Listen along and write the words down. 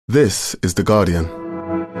This is The Guardian.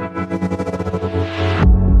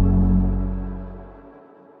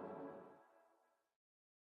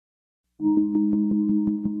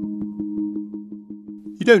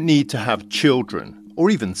 You don't need to have children or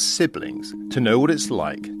even siblings to know what it's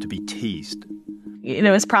like to be teased.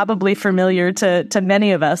 It's probably familiar to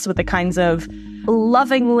many of us with the kinds of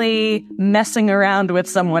lovingly messing around with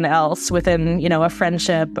someone else within, a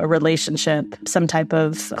friendship, a relationship, some type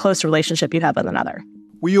of close relationship you have with another.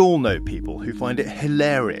 We all know people who find it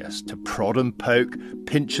hilarious to prod and poke,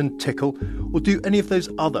 pinch and tickle, or do any of those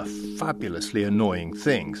other fabulously annoying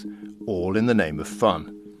things, all in the name of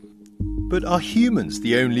fun. But are humans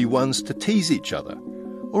the only ones to tease each other?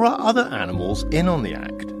 Or are other animals in on the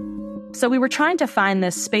act? So we were trying to find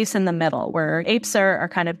this space in the middle where apes are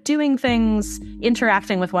kind of doing things,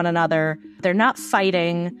 interacting with one another. They're not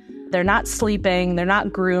fighting, they're not sleeping, they're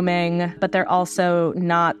not grooming, but they're also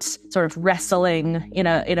not sort of wrestling in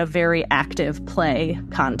a very active play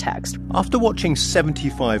context. After watching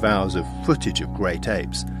 75 hours of footage of great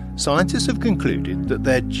apes, scientists have concluded that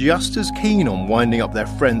they're just as keen on winding up their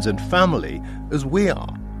friends and family as we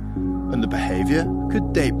are. And the behaviour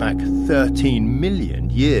could date back 13 million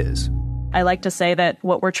years. I like to say that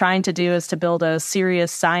what we're trying to do is to build a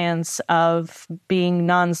serious science of being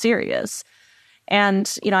non-serious.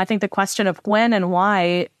 And, I think the question of when and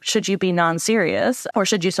why should you be non-serious, or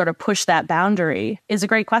should you sort of push that boundary, is a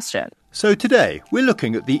great question. So today, we're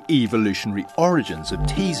looking at the evolutionary origins of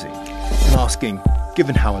teasing and asking,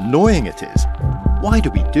 given how annoying it is, why do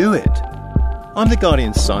we do it? I'm The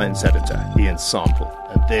Guardian's science editor, Ian Sample,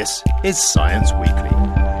 and this is Science Weekly.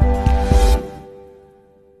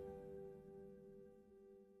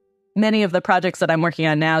 Many of the projects that I'm working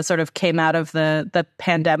on now sort of came out of the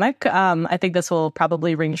pandemic. I think this will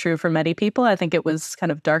probably ring true for many people. I think it was kind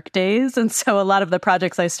of dark days. And so a lot of the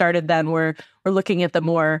projects I started then were looking at the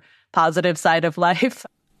more positive side of life.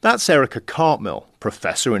 That's Erica Cartmill,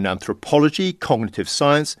 professor in anthropology, cognitive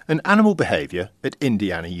science, and animal behaviour at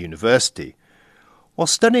Indiana University. While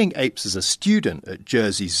studying apes as a student at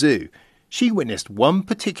Jersey Zoo, she witnessed one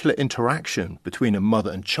particular interaction between a mother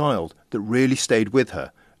and child that really stayed with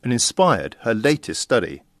her and inspired her latest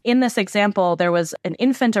study. In this example, there was an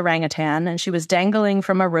infant orangutan, and she was dangling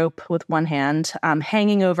from a rope with one hand,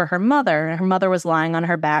 hanging over her mother. Her mother was lying on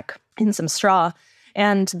her back in some straw,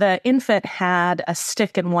 and the infant had a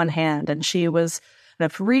stick in one hand, and she was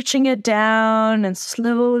kind of reaching it down and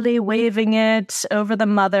slowly waving it over the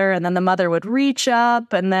mother, and then the mother would reach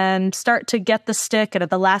up and then start to get the stick, and at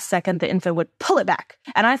the last second, the infant would pull it back.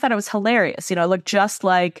 And I thought it was hilarious. It looked just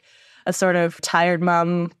like a sort of tired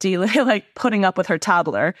mom like putting up with her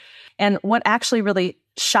toddler. And what actually really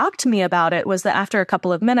shocked me about it was that after a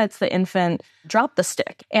couple of minutes, the infant dropped the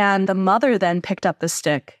stick. And the mother then picked up the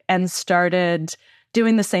stick and started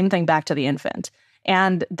doing the same thing back to the infant.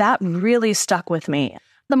 And that really stuck with me.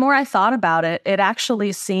 The more I thought about it, it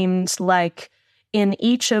actually seemed like in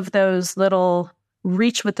each of those little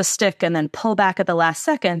reach with the stick and then pull back at the last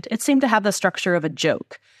second, it seemed to have the structure of a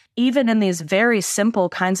joke. Even in these very simple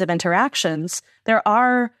kinds of interactions, there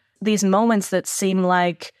are these moments that seem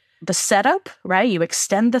like the setup, right? You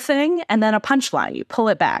extend the thing, and then a punchline, you pull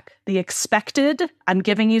it back. The expected, I'm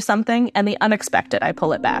giving you something, and the unexpected, I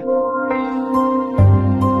pull it back.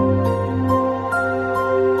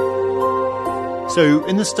 So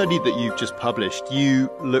in the study that you've just published,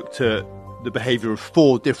 you looked at the behaviour of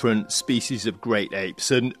 4 different species of great apes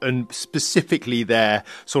and specifically their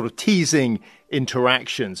sort of teasing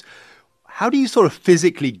interactions. How do you sort of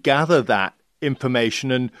physically gather that information,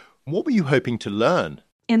 and what were you hoping to learn?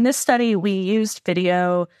 In this study, we used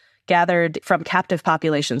video gathered from captive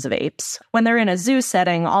populations of apes. When they're in a zoo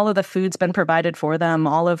setting, all of the food's been provided for them,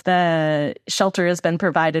 all of the shelter has been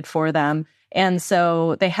provided for them, and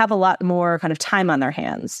so they have a lot more kind of time on their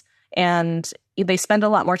hands. And they spend a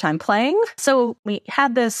lot more time playing. So we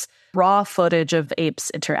had this raw footage of apes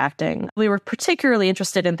interacting. We were particularly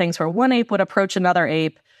interested in things where one ape would approach another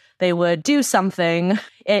ape. They would do something.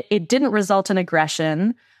 It didn't result in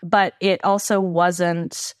aggression, but it also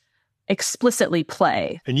wasn't explicitly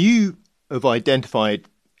play. And you have identified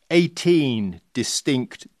 18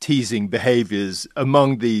 distinct teasing behaviours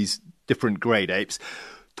among these different great apes.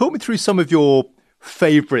 Talk me through some of your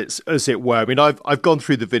favourites, as it were. I mean, I've gone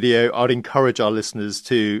through the video. I'd encourage our listeners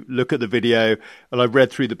to look at the video, and I've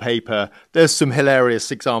read through the paper. There's some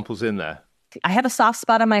hilarious examples in there. I have a soft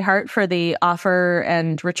spot on my heart for the offer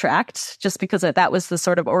and retract, just because that was the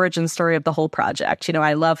sort of origin story of the whole project.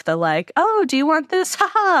 I love the oh, do you want this?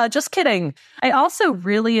 Haha, just kidding. I also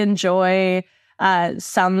really enjoy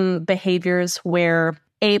some behaviors where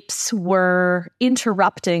apes were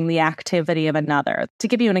interrupting the activity of another. To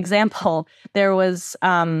give you an example, there was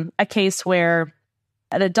a case where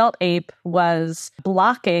an adult ape was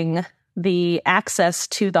blocking the access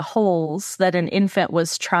to the holes that an infant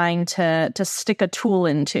was trying to stick a tool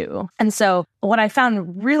into. And so what I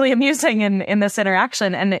found really amusing in this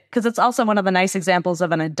interaction, and because it's also one of the nice examples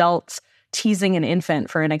of an adult teasing an infant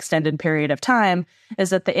for an extended period of time, is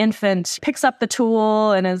that the infant picks up the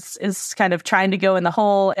tool and is kind of trying to go in the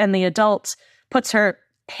hole, and the adult puts her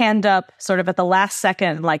hand up sort of at the last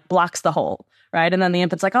second, like blocks the hole. Right. And then the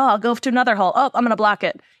infant's like, oh, I'll go to another hole. Oh, I'm going to block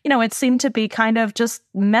it. It seemed to be kind of just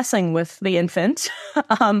messing with the infant,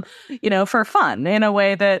 for fun in a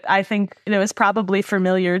way that I think, is probably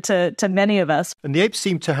familiar to many of us. And the apes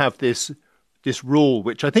seem to have this rule,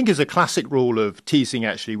 which I think is a classic rule of teasing,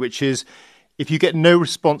 actually, which is if you get no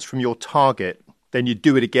response from your target, then you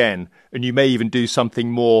do it again. And you may even do something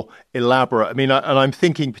more elaborate. I mean, and I'm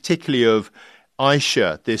thinking particularly of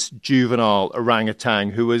Aisha, this juvenile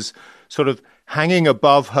orangutan who was sort of hanging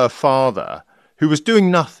above her father, who was doing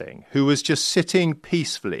nothing, who was just sitting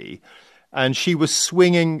peacefully, and she was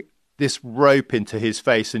swinging this rope into his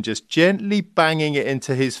face and just gently banging it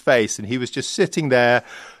into his face, and he was just sitting there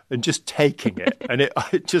and just taking it. And it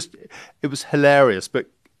was hilarious, but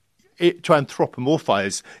to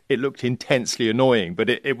anthropomorphize, it looked intensely annoying, but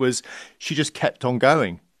she just kept on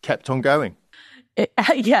going.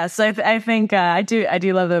 Yes, I think I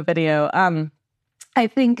do love the video. I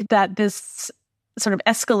think that this sort of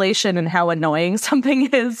escalation in how annoying something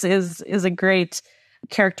is a great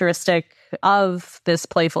characteristic of this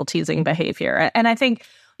playful teasing behavior. And I think,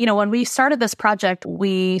 when we started this project,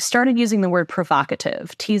 we started using the word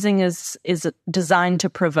provocative. Teasing is designed to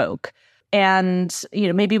provoke. And,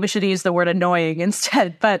 maybe we should use the word annoying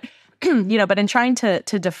instead. But, but in trying to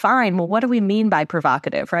define, well, what do we mean by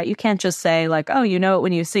provocative, right? You can't just say like, oh, you know it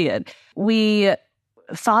when you see it. We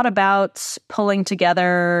thought about pulling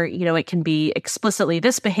together, it can be explicitly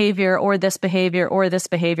this behavior or this behavior or this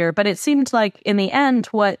behavior. But it seemed like in the end,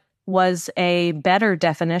 what was a better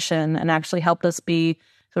definition and actually helped us be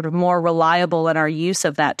sort of more reliable in our use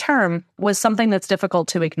of that term was something that's difficult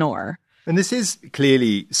to ignore. And this is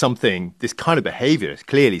clearly something, this kind of behavior is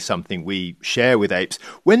clearly something we share with apes.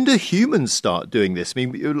 When do humans start doing this? I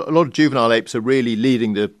mean, a lot of juvenile apes are really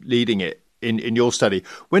leading it. In your study,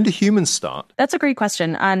 when do humans start? That's a great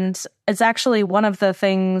question. And it's actually one of the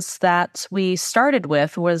things that we started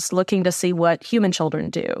with was looking to see what human children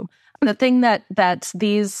do. The thing that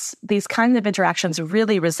these kinds of interactions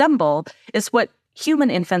really resemble is what human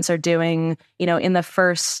infants are doing, in the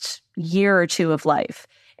first year or two of life.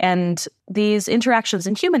 And these interactions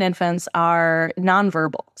in human infants are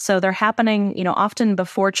nonverbal. So they're happening, often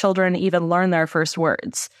before children even learn their first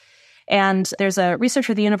words. And there's a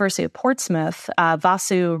researcher at the University of Portsmouth,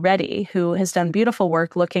 Vasu Reddy, who has done beautiful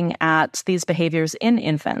work looking at these behaviors in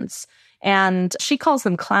infants. And she calls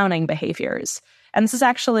them clowning behaviors. And this is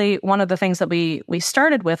actually one of the things that we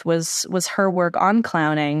started with was her work on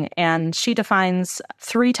clowning. And she defines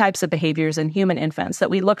 3 types of behaviors in human infants that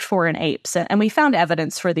we looked for in apes. And we found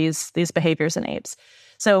evidence for these behaviors in apes.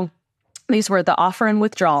 So these were the offer and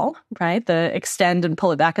withdrawal, right? The extend and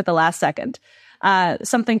pull it back at the last second.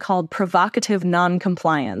 Something called provocative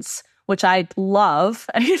noncompliance, which I love.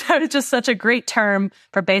 It's just such a great term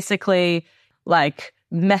for basically like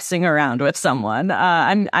messing around with someone.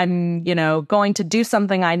 I'm going to do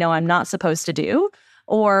something I know I'm not supposed to do,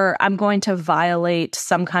 or I'm going to violate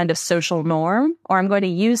some kind of social norm, or I'm going to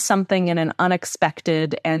use something in an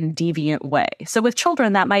unexpected and deviant way. So with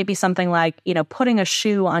children, that might be something like, putting a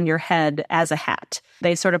shoe on your head as a hat.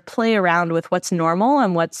 They sort of play around with what's normal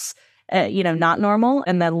and what's not normal,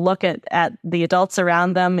 and then look at the adults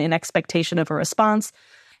around them in expectation of a response.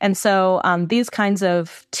 And so these kinds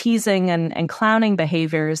of teasing and clowning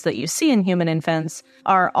behaviors that you see in human infants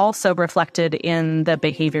are also reflected in the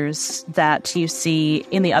behaviors that you see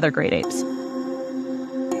in the other great apes.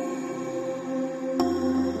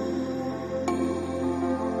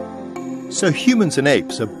 So humans and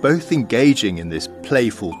apes are both engaging in this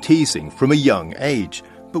playful teasing from a young age.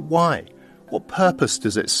 But why? What purpose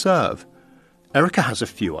does it serve? Erica has a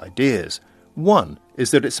few ideas. One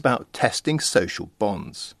is that it's about testing social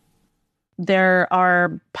bonds. There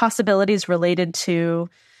are possibilities related to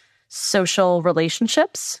social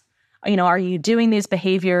relationships. Are you doing these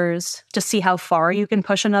behaviors to see how far you can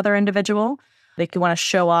push another individual? They could want to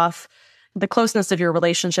show off the closeness of your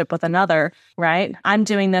relationship with another, right? I'm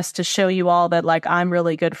doing this to show you all that, I'm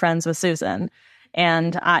really good friends with Susan.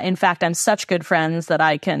 And in fact, I'm such good friends that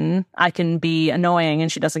I can be annoying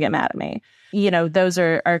and she doesn't get mad at me. Those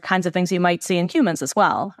are kinds of things you might see in humans as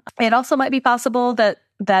well. It also might be possible that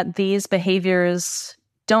that these behaviors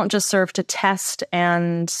don't just serve to test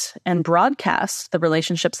and broadcast the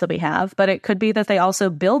relationships that we have, but it could be that they also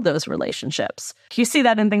build those relationships. You see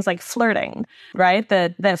that in things like flirting, right?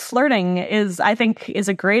 That flirting is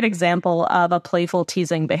a great example of a playful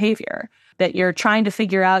teasing behavior, that you're trying to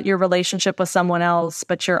figure out your relationship with someone else,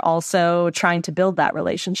 but you're also trying to build that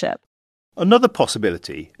relationship. Another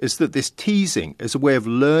possibility is that this teasing is a way of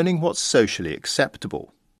learning what's socially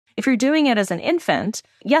acceptable. If you're doing it as an infant,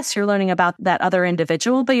 yes, you're learning about that other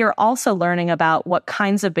individual, but you're also learning about what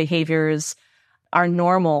kinds of behaviors are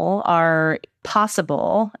normal, are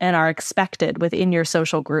possible, and are expected within your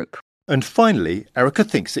social group. And finally, Erica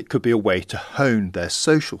thinks it could be a way to hone their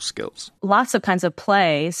social skills. Lots of kinds of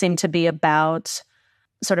play seem to be about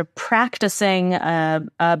sort of practicing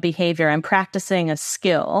a behavior and practicing a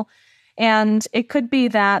skill. And it could be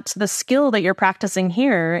that the skill that you're practicing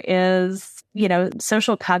here is,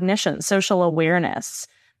 social cognition, social awareness,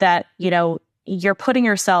 that, you're putting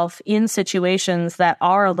yourself in situations that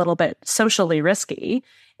are a little bit socially risky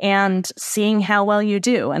and seeing how well you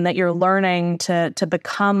do, and that you're learning to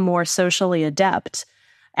become more socially adept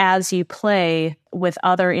as you play with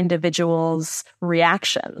other individuals'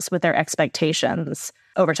 reactions, with their expectations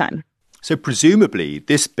over time. So presumably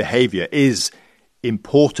this behavior is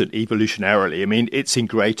important evolutionarily. I mean, it's in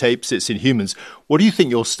great apes, it's in humans. What do you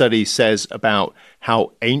think your study says about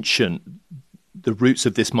how ancient the roots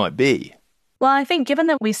of this might be? Well, I think given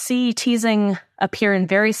that we see teasing appear in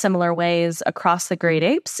very similar ways across the great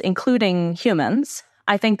apes, including humans,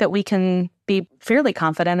 I think that we can be fairly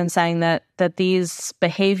confident in saying that these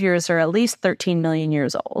behaviors are at least 13 million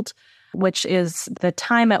years old, which is the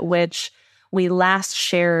time at which we last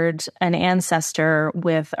shared an ancestor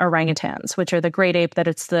with orangutans, which are the great ape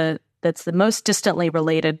that's the most distantly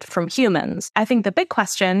related from humans. I think the big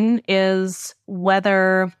question is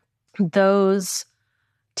whether those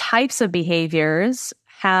types of behaviors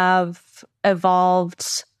have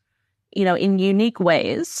evolved, in unique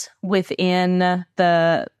ways within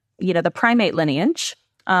the primate lineage,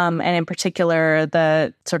 and in particular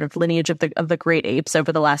the sort of lineage of the great apes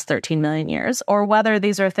over the last 13 million years, or whether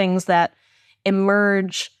these are things that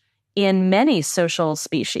emerge in many social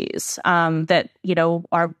species that,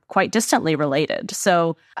 are quite distantly related.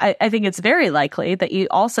 So I think it's very likely that you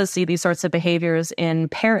also see these sorts of behaviors in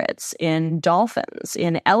parrots, in dolphins,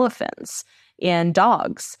 in elephants, in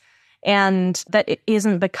dogs. And that it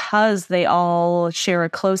isn't because they all share a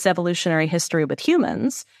close evolutionary history with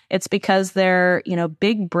humans. It's because they're,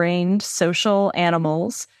 big-brained social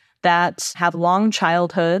animals that have long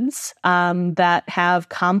childhoods, that have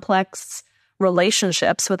complex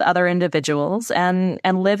relationships with other individuals and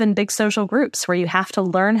live in big social groups where you have to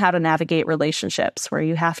learn how to navigate relationships, where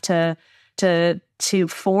you have to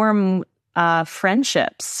form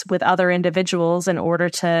friendships with other individuals in order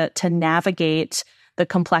to navigate the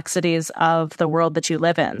complexities of the world that you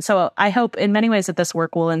live in. So I hope in many ways that this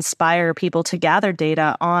work will inspire people to gather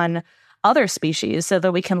data on other species so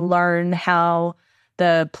that we can learn how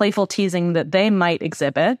the playful teasing that they might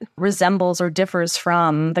exhibit resembles or differs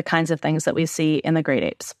from the kinds of things that we see in the great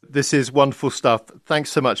apes. This is wonderful stuff. Thanks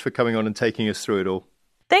so much for coming on and taking us through it all.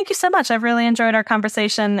 Thank you so much. I've really enjoyed our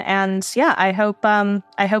conversation. And I hope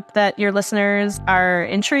that your listeners are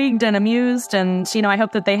intrigued and amused. And, I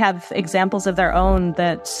hope that they have examples of their own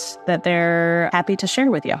that they're happy to share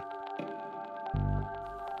with you.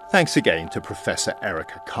 Thanks again to Professor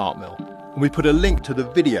Erica Cartmill. And we put a link to the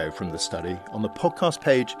video from the study on the podcast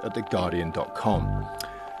page at theguardian.com.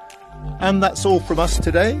 And that's all from us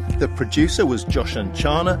today. The producer was Josh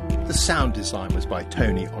Anchana. The sound design was by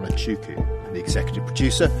Tony Onachuku. And the executive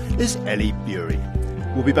producer is Ellie Bury.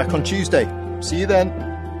 We'll be back on Tuesday. See you then.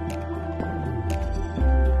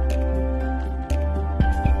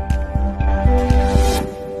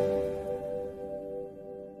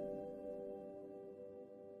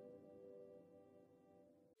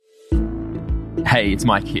 Hey, it's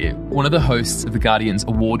Mike here, one of the hosts of The Guardian's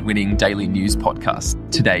award-winning daily news podcast,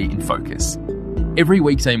 Today in Focus. Every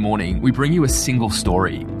weekday morning, we bring you a single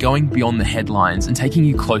story, going beyond the headlines and taking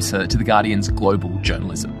you closer to The Guardian's global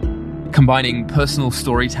journalism. Combining personal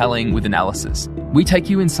storytelling with analysis, we take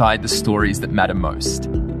you inside the stories that matter most.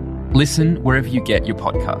 Listen wherever you get your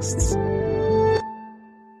podcasts.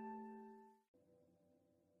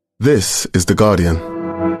 This is The Guardian.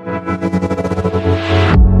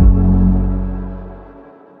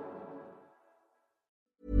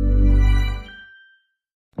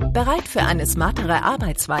 Bereit für eine smartere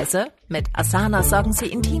Arbeitsweise? Mit Asana sorgen Sie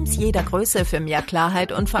in Teams jeder Größe für mehr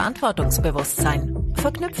Klarheit und Verantwortungsbewusstsein.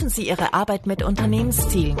 Verknüpfen Sie Ihre Arbeit mit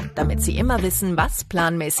Unternehmenszielen, damit Sie immer wissen, was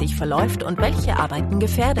planmäßig verläuft und welche Arbeiten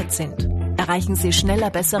gefährdet sind. erreichen Sie schneller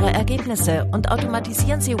bessere Ergebnisse und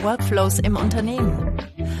automatisieren Sie Workflows im Unternehmen.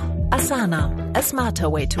 Asana, a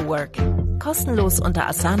smarter way to work. Kostenlos unter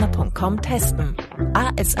asana.com testen.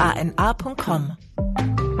 asana.com.